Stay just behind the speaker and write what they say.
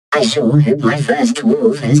I sure hope my first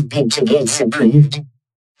Wolfers picture gets approved.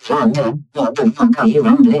 Flandre, what the fuck are you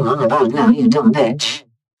rambling on about now, you dumb bitch?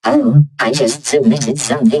 Oh, I just submitted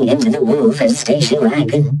something into the Wolfers station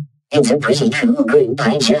wagon. It's a pretty cool group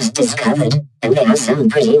I just discovered, and they have some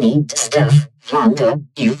pretty neat stuff. Flandre,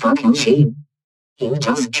 you fucking sheep. You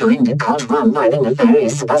just joined a cult run by the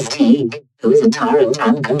nefarious Spastique, who is a tyrant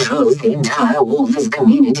and controls the entire Wolfers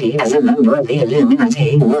community as a member of the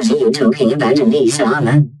Illuminati. What are you talking about,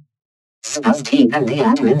 Anisana? Spastique and the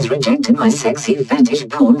admins rejected my sexy fetish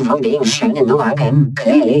porn from being shown in the wagon.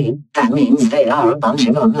 Clearly, that means they are a bunch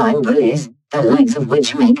of online bullies, the likes of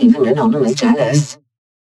which make even Anonymous jealous.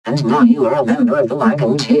 And now you are a member of the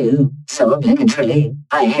wagon too, so obligatorily,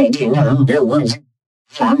 I hate you now. No what?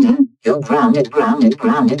 Flandre, you're grounded, grounded,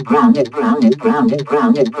 grounded, grounded, grounded, grounded,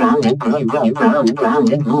 grounded, grounded,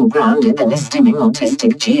 grounded, more grounded than a stimming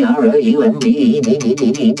autistic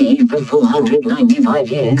GROUNDEDDDDD for 495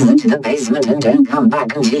 years. Go to the basement and don't come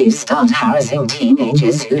back until you start harassing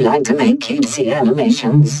teenagers who like to make cutesy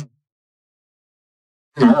animations.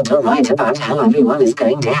 Now to write about how everyone is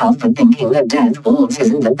going to hell for thinking that Death Waltz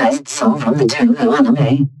isn't the best song from the Toho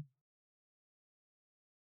anime.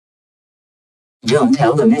 Don't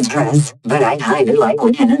tell the mistress, but I kinda like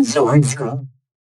women and swords, girl.